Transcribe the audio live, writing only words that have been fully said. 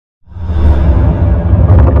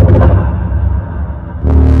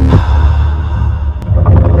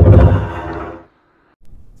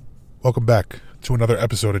Welcome back to another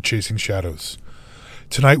episode of Chasing Shadows.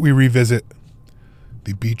 Tonight we revisit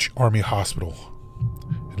the Beach Army Hospital.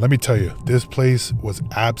 And let me tell you, this place was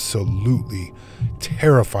absolutely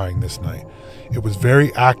terrifying this night. It was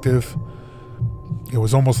very active. It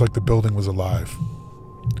was almost like the building was alive.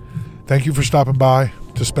 Thank you for stopping by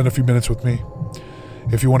to spend a few minutes with me.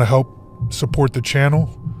 If you want to help support the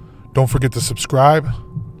channel, don't forget to subscribe,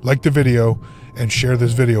 like the video, and share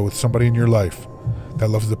this video with somebody in your life that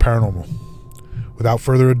loves the paranormal. Without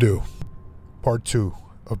further ado, part 2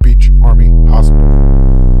 of Beach Army Hospital.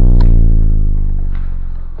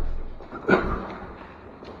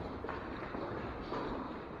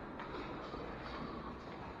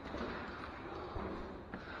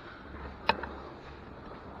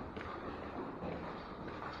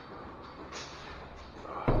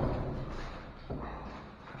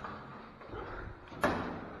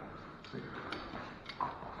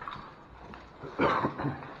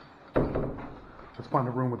 Let's find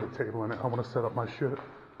a room with a table in it. I want to set up my shit.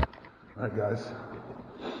 Alright guys,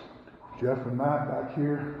 Jeff and Matt back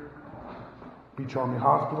here, Beach Army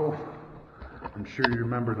Hospital. I'm sure you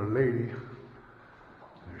remember the lady.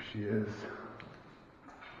 There she is.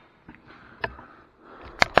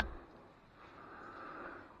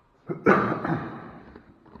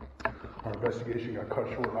 Our investigation got cut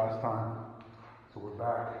short last time, so we're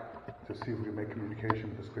back to see if we can make communication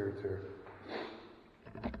with the spirits here.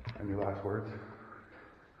 Any last words?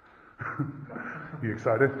 You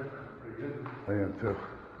excited? I am too.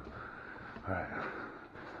 Alright.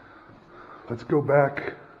 Let's go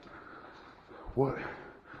back. What?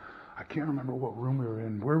 I can't remember what room we were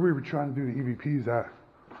in. Where we were trying to do the EVPs at.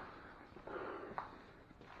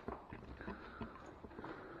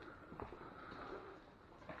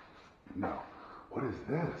 No. What is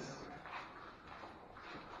this?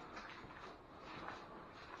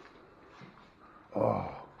 Oh.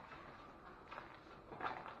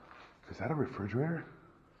 Is that a refrigerator?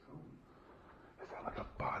 Is that like a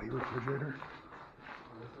body refrigerator?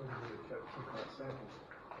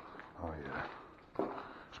 Oh yeah.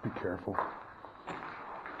 Just be careful.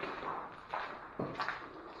 Yeah,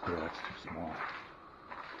 that's too small.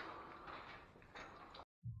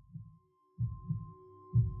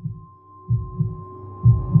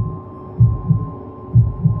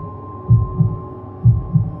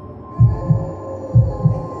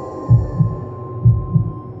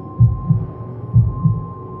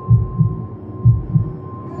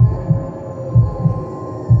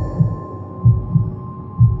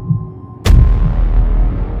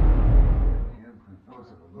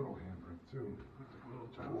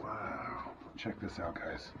 Wow. Check this out,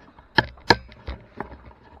 guys. I can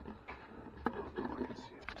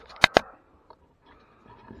see it.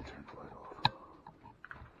 Turn the light off.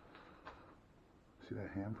 See that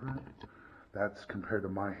handprint? That's compared to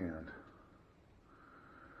my hand.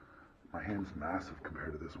 My hand's massive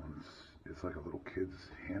compared to this one. It's like a little kid's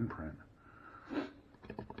handprint.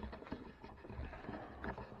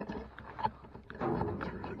 It's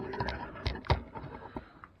really weird.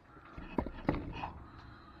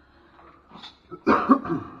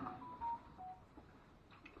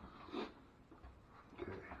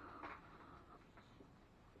 Okay.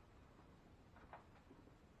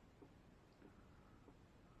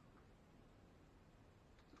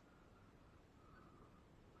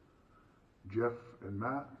 Jeff and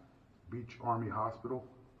Matt, Beach Army Hospital,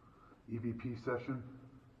 EVP session,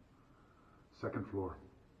 second floor.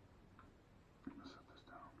 I'm gonna set this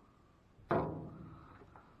down.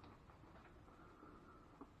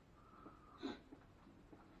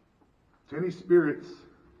 To any spirits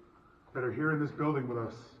that are here in this building with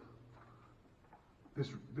us,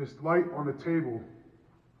 this light on the table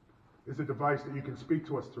is a device that you can speak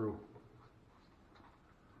to us through.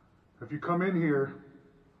 If you come in here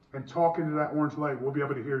and talk into that orange light, we'll be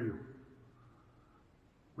able to hear you.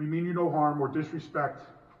 We mean you no harm or disrespect.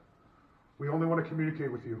 We only want to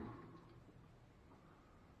communicate with you.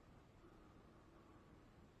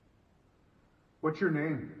 What's your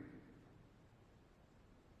name?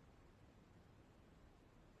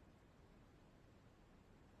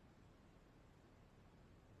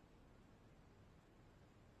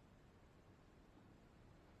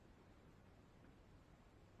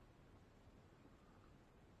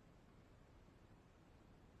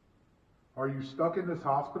 Are you stuck in this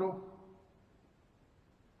hospital?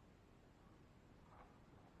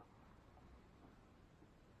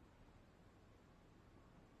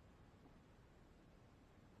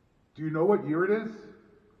 Do you know what year it is?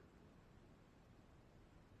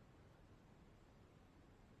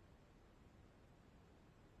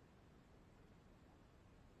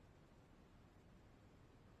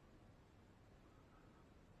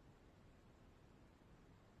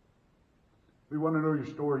 We want to know your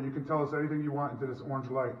story. You can tell us anything you want into this orange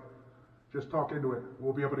light. Just talk into it.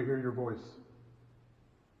 We'll be able to hear your voice.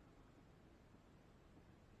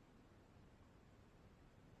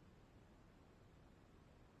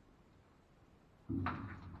 Is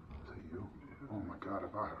that you? Oh my God,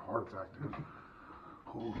 if I had a heart attack, dude.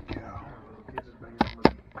 Holy cow.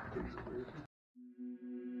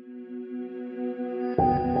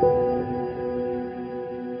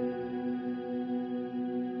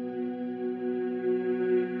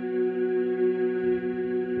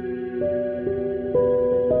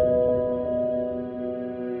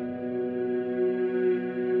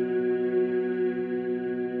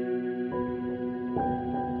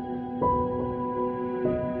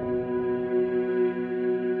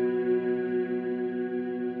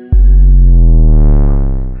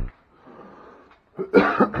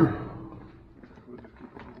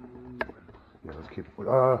 Yeah, let's keep. You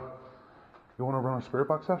want to run a spirit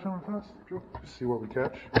box session with us? Sure. Just see what we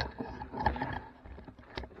catch.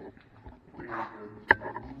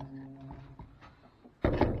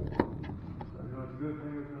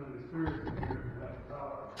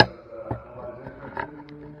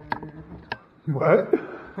 What?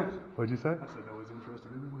 What'd you say? I said no one's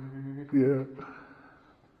interested anyway. Yeah.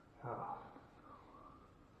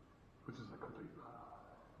 Which is a complete.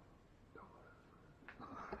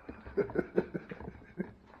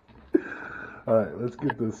 Alright, let's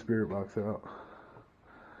get the spirit box out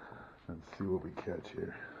and see what we catch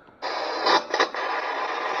here.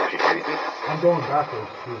 I'm going backwards.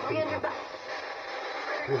 300 bucks.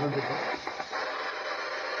 300 bucks.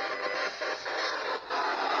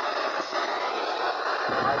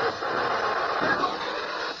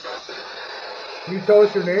 Can you tell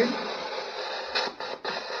us your name?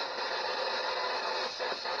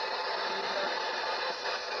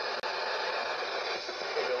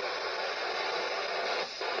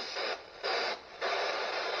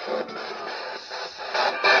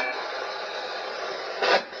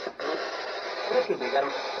 A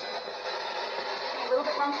little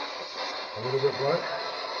bit long. A little bit what? A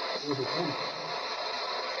little bit cool.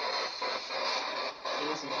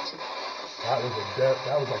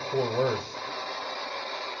 That was like 4 words.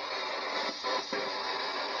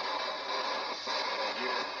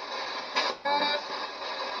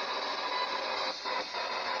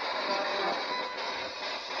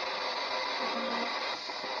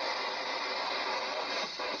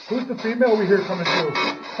 Who's the female we hear coming through?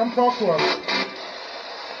 Come talk to us.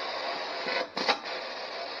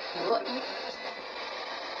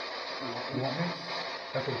 You want me?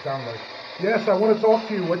 That's what it sounds like. Yes, I want to talk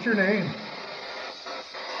to you. What's your name?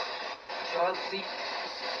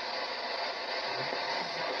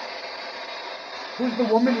 Who's the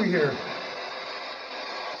woman we hear?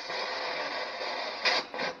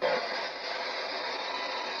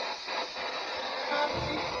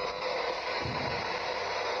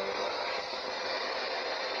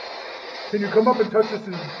 Can you come up and touch this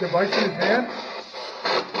device in his hand?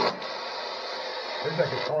 There's that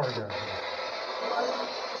guitar down here.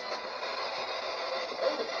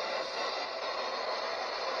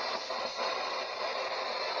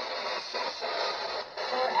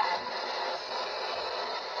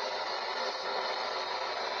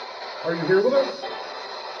 Are you here with us?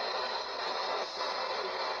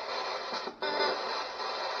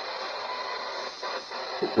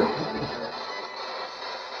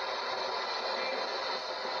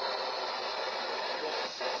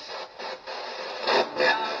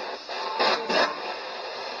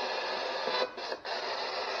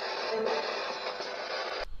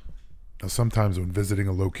 Now, sometimes when visiting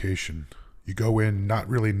a location, you go in not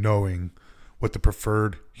really knowing what the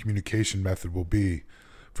preferred communication method will be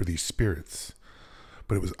for these spirits.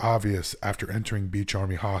 But it was obvious after entering Beach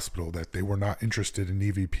Army Hospital that they were not interested in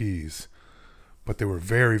EVPs, but they were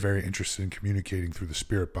very, very interested in communicating through the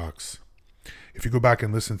spirit box. If you go back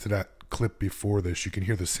and listen to that clip before this, you can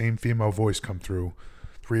hear the same female voice come through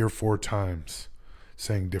 3 or 4 times,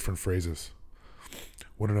 saying different phrases.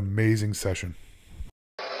 What an amazing session.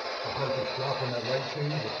 I heard this drop on that light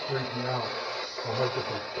change, it freaked me out. I heard this.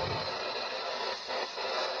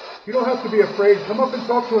 You don't have to be afraid. Come up and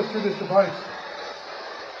talk to us through this device.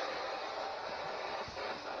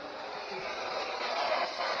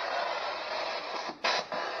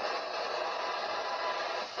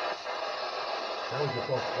 That was just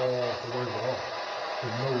all the way off.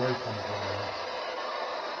 There's no way coming from that.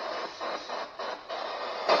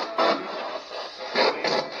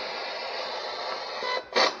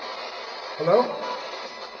 Hello?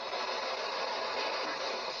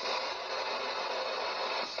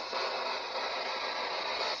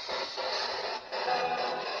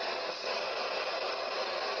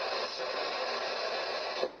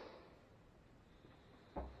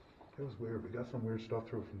 Feels weird. We got some weird stuff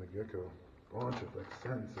through from the get-go. Bunch of like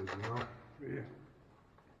sentences, you know? Yeah.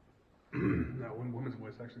 That one woman's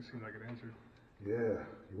voice actually seemed like it answered. Yeah.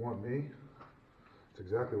 You want me? It's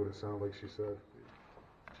exactly what it sounded like she said.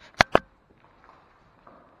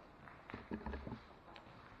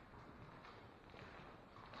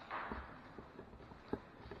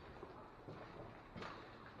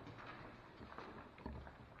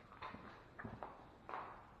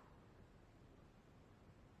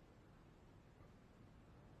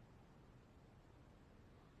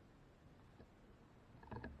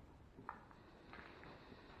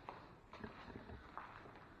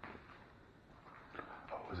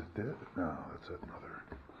 Was it this? No, that's another.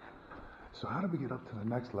 So how did we get up to the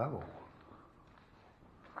next level?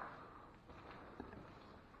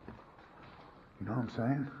 You know what I'm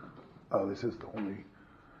saying? Oh, this is the only.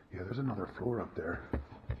 Yeah, there's another floor up there.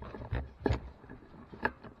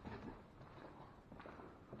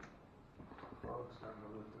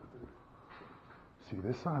 See,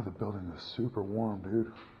 this side of the building is super warm,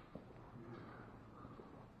 dude.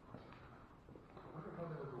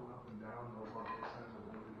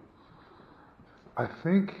 I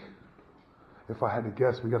think, if I had to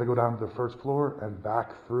guess, we got to go down to the first floor and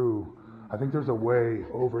back through. I think there's a way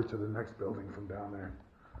over to the next building from down there.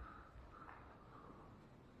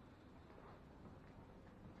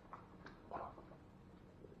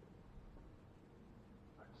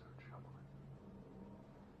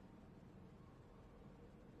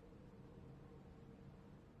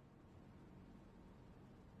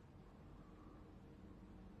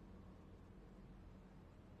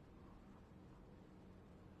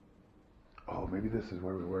 Oh, maybe this is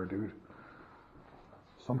where we were, dude.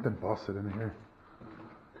 Something busted in here.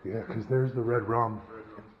 Yeah, because there's the red rum.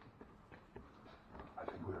 I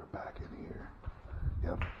think we were back in here.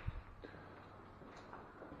 Yep.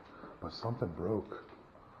 But something broke.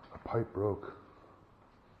 A pipe broke.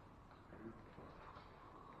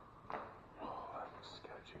 Oh, that was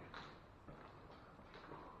sketchy.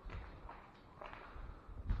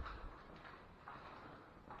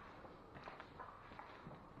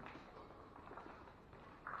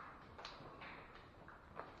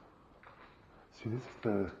 See,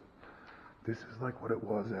 this is like what it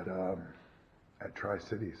was at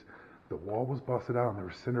Tri-Cities. The wall was busted out and there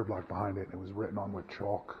was cinder block behind it and it was written on with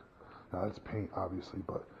chalk. Now that's paint, obviously,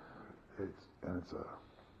 but it's a.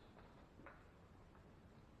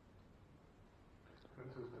 This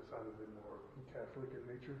is decidedly more Catholic in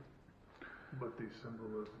nature, but the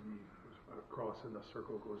symbol of the cross and the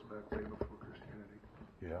circle goes back way before Christianity.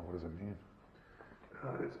 Yeah, what does it mean?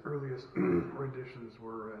 Its earliest renditions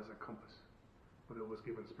were as a compass, but it was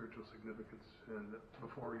given spiritual significance and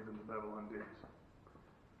before even the Babylon days.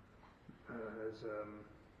 As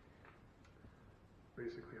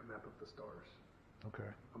basically a map of the stars. Okay.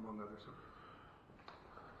 Among other symbols.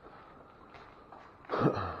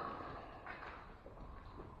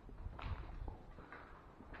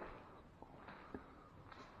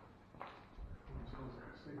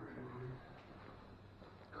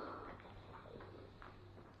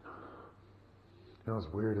 You know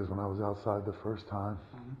what's weird is when I was outside the first time,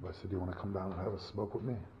 I said, "Do you want to come down and have a smoke with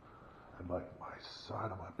me?" And like my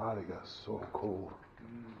side of my body got so cold.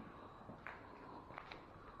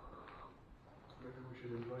 Maybe we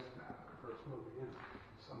should invite her for a smoke again,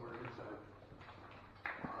 somewhere inside.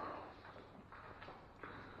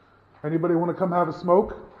 Anybody want to come have a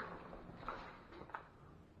smoke?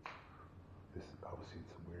 I was seeing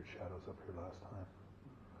some weird shadows up here last time.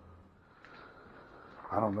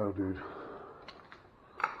 I don't know, dude.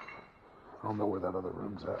 I don't know where that other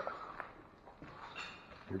room's at.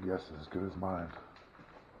 Your guess is as good as mine.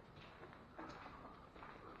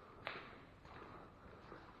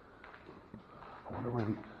 I wonder where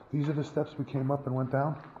these are the steps we came up and went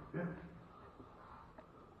down? Yeah.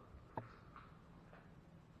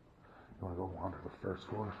 You want to go wander the first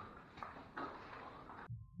floor?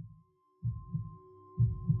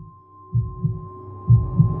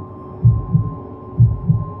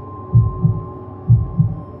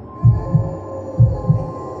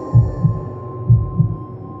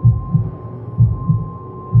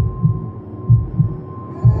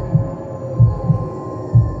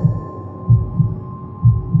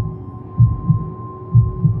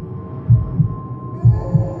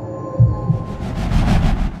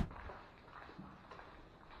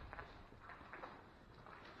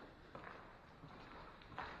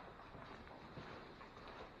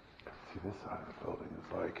 See, this side of the building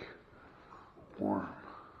is like warm.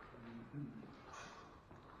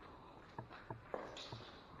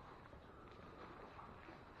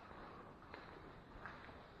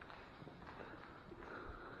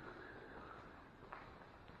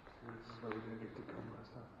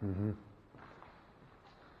 Mm-hmm.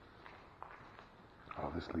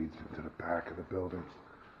 Oh, this leads into the back of the building.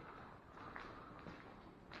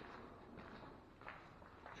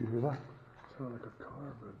 Did you hear that? It sounded like a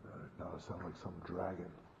car, but No, it sounded like some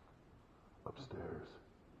dragon upstairs.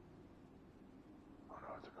 Oh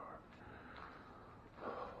no, it's a car.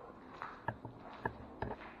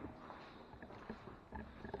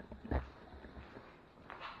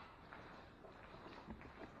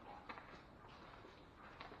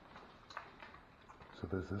 So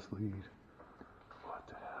there's this lead. What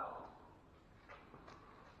the hell?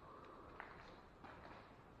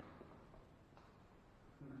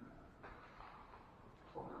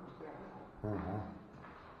 Mm-hmm.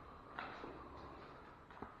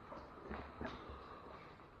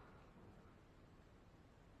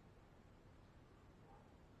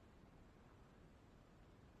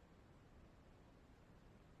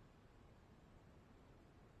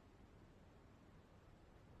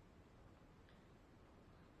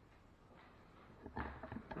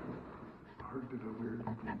 heard did a weird.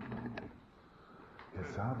 It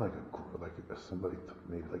sounded like somebody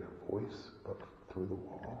made like a voice up through the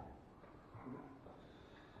wall.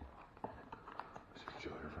 Let's just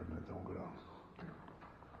chill here for a minute. Don't go down.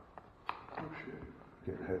 Oh shit.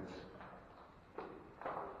 Get hits.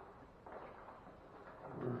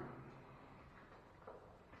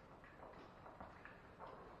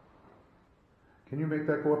 Can you make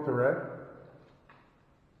that go up to red?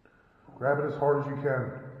 Grab it as hard as you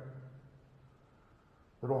can.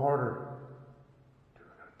 A little harder. Dude,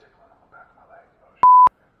 I got a tickle on the back of my leg. Oh shit.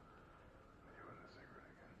 You in the cigarette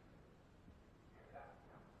again.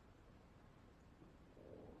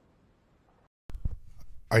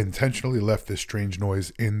 I intentionally left this strange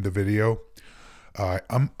noise in the video.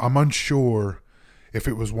 I'm unsure if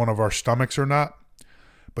it was one of our stomachs or not,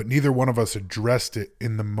 but neither one of us addressed it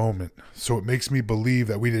in the moment. So it makes me believe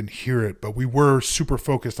that we didn't hear it, but we were super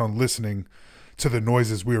focused on listening to the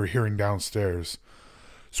noises we were hearing downstairs.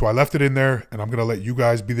 So I left it in there, and I'm going to let you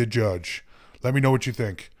guys be the judge. Let me know what you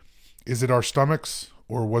think. Is it our stomachs,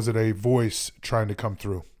 or was it a voice trying to come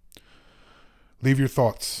through? Leave your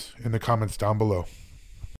thoughts in the comments down below.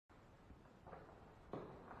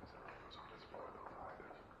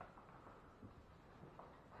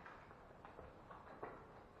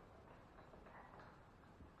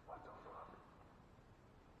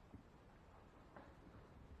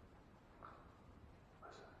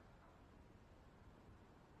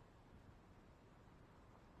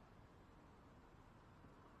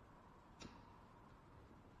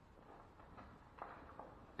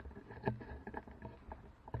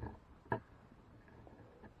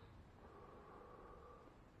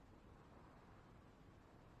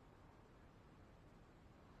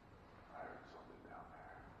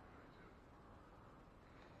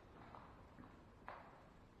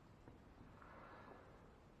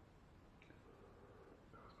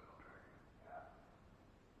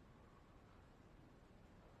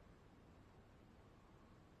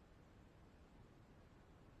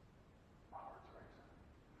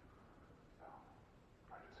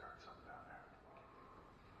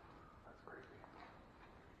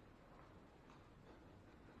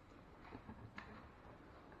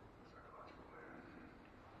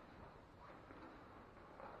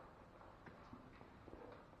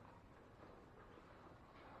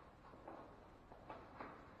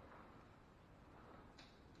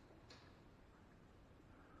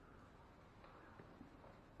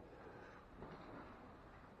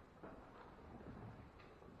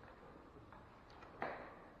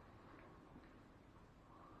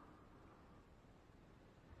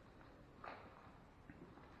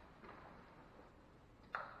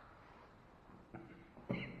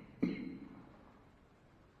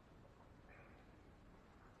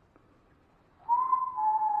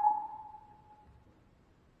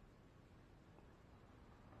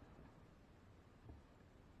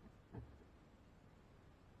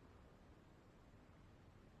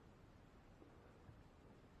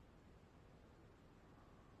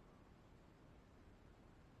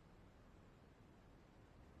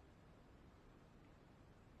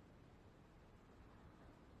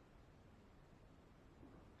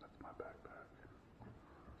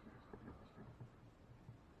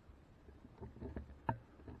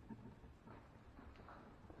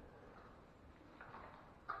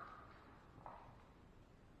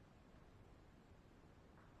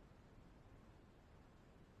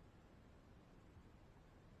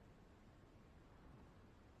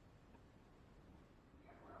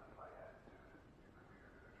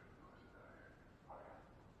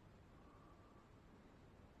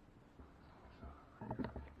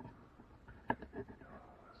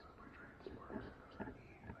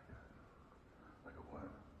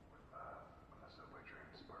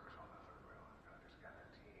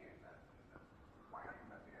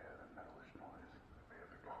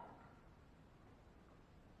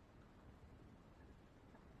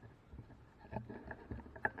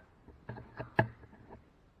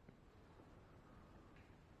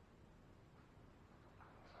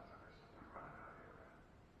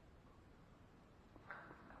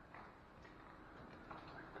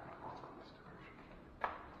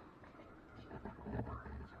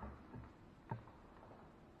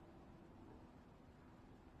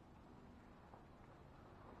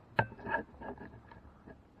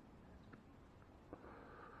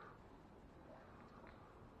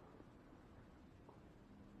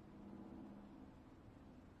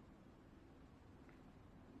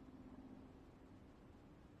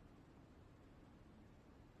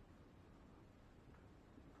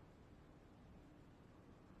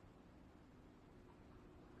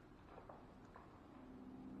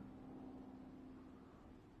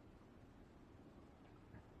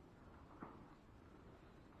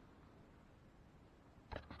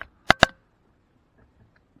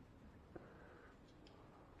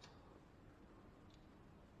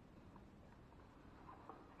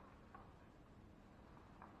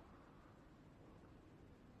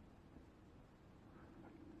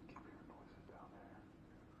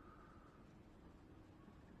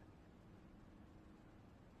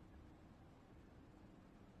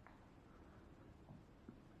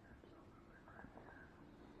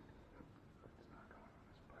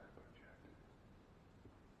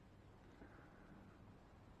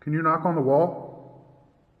 Can you knock on the wall?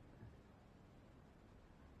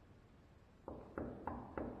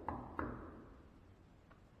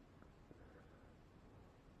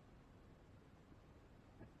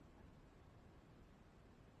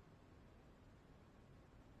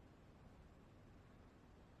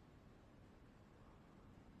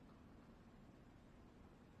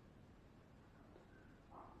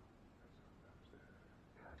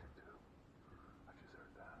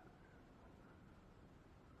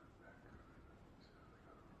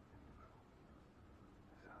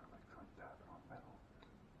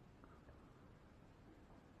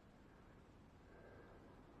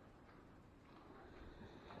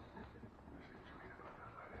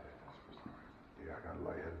 Yeah, I got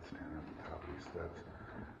lightheaded standing at the top of these steps.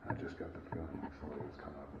 I just got the feeling like somebody was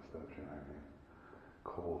coming up the steps, you know what I mean?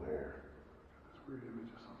 Cold air. This weird image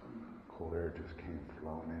of something. Cold air just came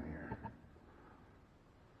flowing in here.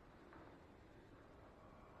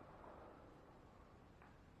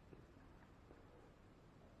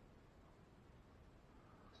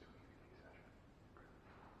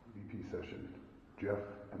 EP session. Jeff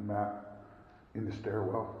and Matt in the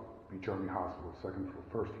stairwell, Beach Army Hospital, second floor,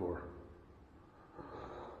 first floor.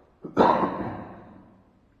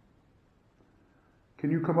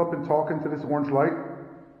 Can you come up and talk into this orange light?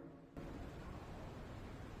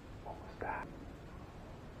 What was that?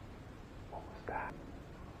 What was that?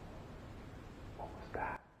 What was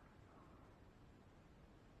that?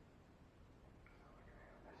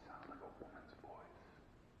 It sounded like a woman's voice.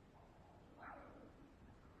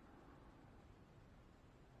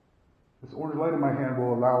 This orange light in my hand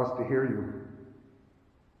will allow us to hear you.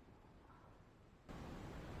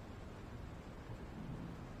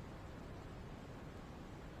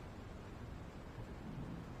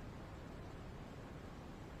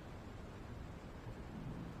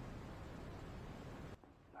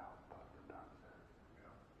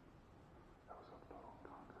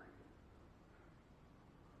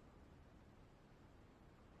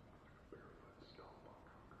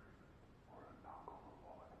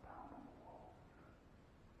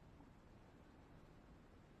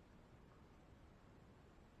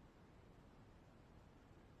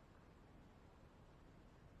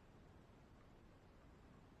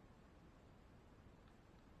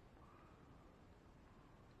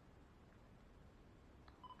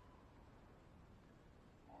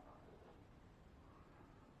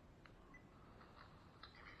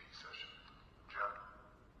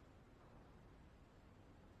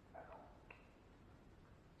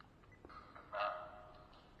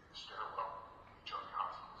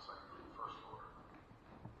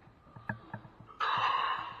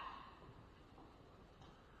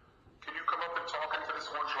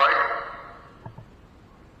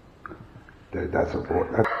 That's a boy.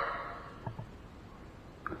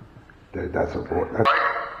 That's a boy.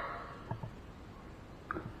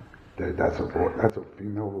 That's a boy. That's a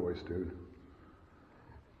female voice, dude.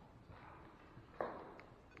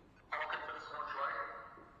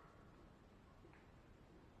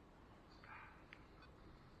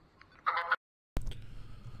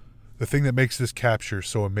 The thing that makes this capture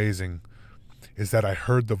so amazing is that I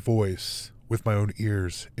heard the voice with my own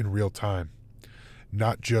ears in real time,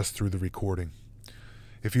 not just through the recording.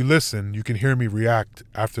 If you listen, you can hear me react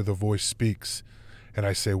after the voice speaks, and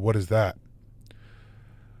I say, "What is that?"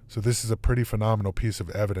 So this is a pretty phenomenal piece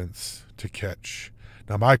of evidence to catch.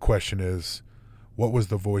 Now my question is, what was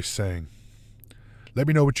the voice saying? Let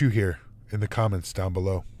me know what you hear in the comments down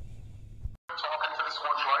below.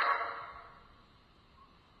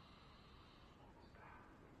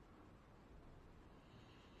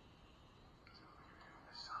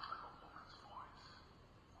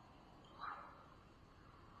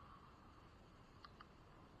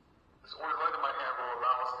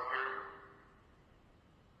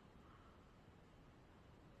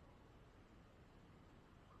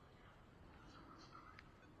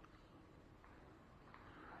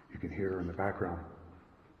 You can hear her in the background.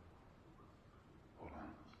 Hold on.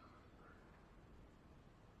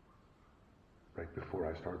 Right before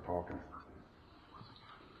I start talking.